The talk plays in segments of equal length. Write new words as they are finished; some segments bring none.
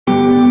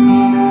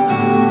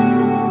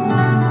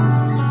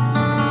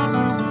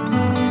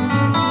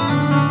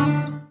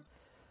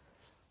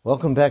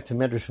Welcome back to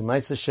Medrash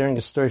U'Maisa, sharing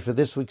a story for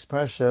this week's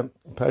Parshas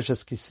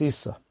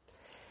KiSisa.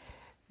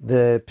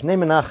 The Pnei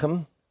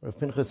Menachem, or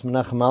Pinchas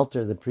Menachem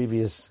Alter, the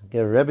previous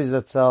Ger Rebbe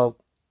zt'l,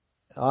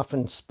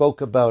 often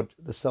spoke about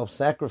the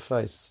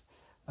self-sacrifice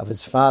of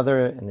his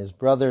father and his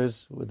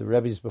brothers, who were the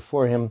Rebbes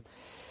before him,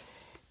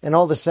 and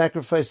all the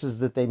sacrifices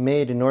that they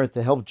made in order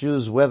to help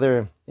Jews,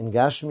 whether in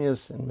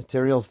Gashmius and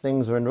material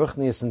things or in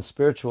Ruchnius and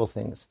spiritual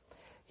things.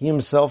 He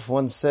himself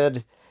once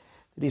said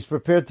that he's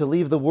prepared to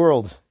leave the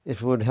world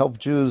if it would help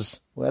Jews,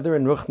 whether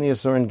in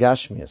Ruchnius or in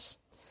Gashmius.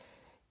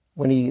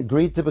 When he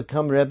agreed to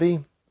become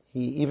Rebbe,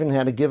 he even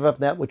had to give up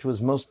that which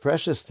was most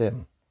precious to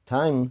him,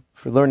 time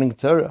for learning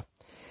Torah.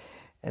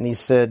 And he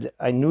said,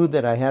 I knew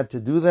that I had to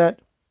do that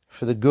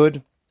for the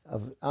good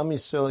of Am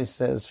Yisrael. He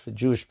says, for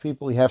Jewish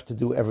people, you have to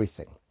do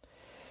everything.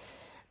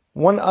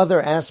 One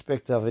other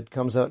aspect of it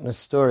comes out in a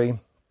story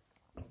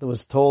that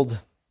was told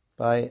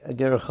by a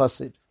Ger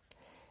chasid.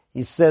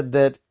 He said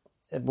that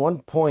at one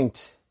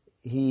point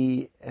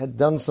he had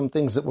done some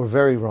things that were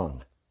very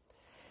wrong.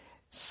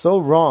 So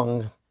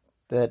wrong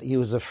that he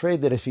was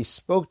afraid that if he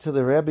spoke to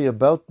the Rebbe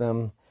about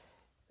them,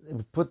 it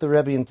would put the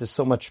Rebbe into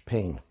so much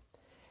pain.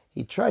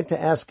 He tried to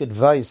ask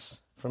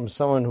advice from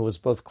someone who was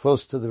both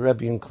close to the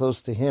Rebbe and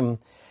close to him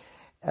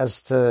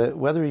as to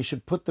whether he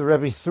should put the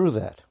Rebbe through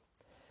that.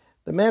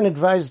 The man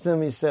advised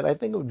him, he said, I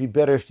think it would be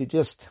better if you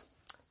just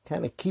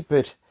kind of keep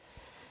it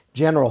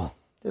general.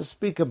 Just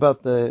speak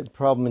about the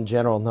problem in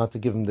general, not to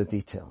give him the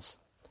details.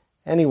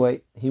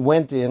 Anyway, he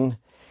went in,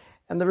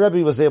 and the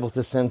Rebbe was able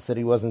to sense that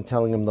he wasn't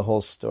telling him the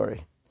whole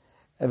story.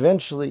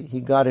 Eventually, he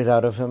got it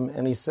out of him,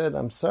 and he said,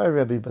 I'm sorry,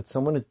 Rebbe, but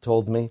someone had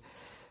told me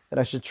that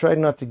I should try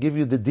not to give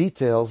you the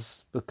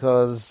details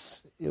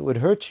because it would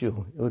hurt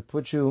you. It would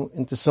put you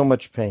into so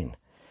much pain.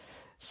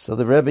 So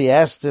the Rebbe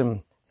asked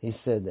him, he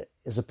said,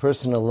 is a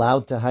person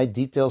allowed to hide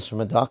details from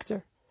a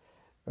doctor?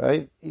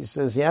 Right? He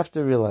says, you have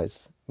to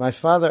realize, my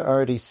father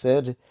already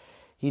said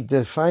he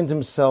defined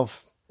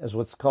himself as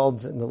what's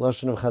called in the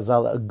Lashon of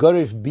Chazal, a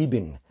gorif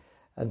bibin.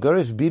 A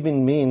gorif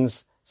bibin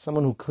means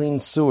someone who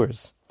cleans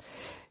sewers.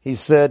 He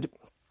said,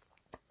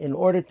 in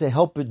order to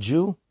help a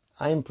Jew,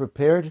 I am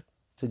prepared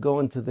to go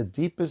into the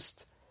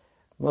deepest,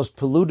 most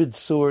polluted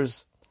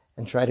sewers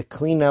and try to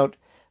clean out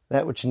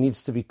that which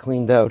needs to be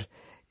cleaned out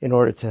in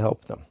order to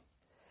help them.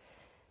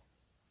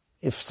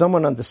 If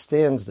someone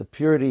understands the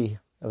purity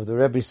of the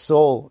Rebbe's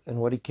soul and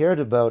what he cared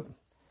about,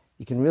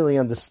 you can really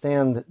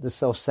understand the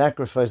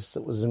self-sacrifice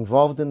that was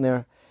involved in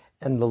there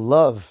and the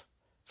love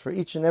for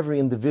each and every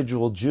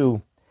individual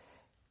Jew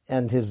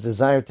and his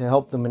desire to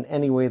help them in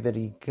any way that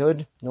he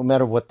could, no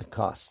matter what the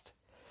cost.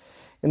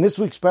 In this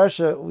week's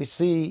Parsha, we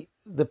see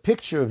the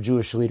picture of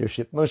Jewish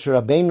leadership. Moshe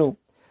Rabbeinu,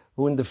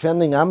 who in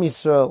defending Am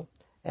Yisrael,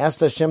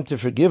 asked Hashem to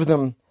forgive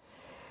them,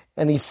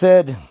 and he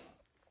said,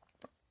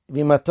 if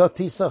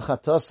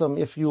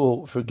you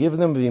will forgive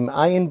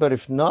them, but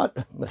if not,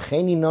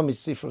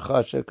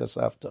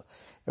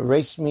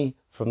 erase me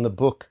from the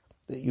book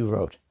that you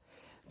wrote.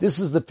 This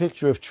is the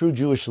picture of true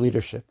Jewish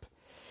leadership.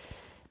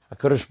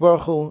 HaKadosh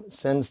Baruch Hu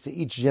sends to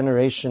each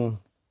generation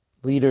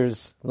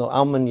leaders. Lo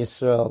Alman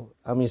Yisrael,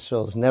 Am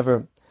Yisrael is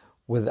never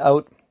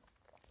without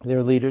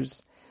their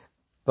leaders.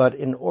 But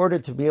in order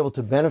to be able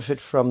to benefit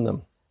from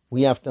them,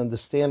 we have to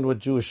understand what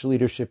Jewish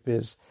leadership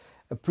is,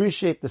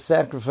 appreciate the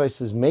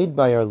sacrifices made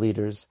by our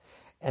leaders,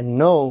 and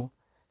know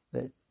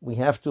that we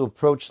have to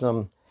approach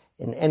them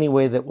in any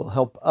way that will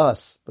help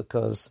us,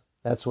 because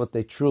that's what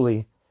they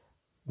truly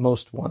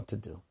most want to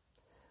do.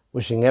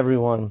 Wishing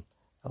everyone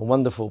a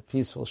wonderful,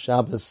 peaceful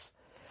Shabbos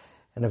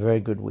and a very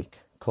good week.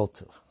 Kol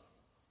Tov.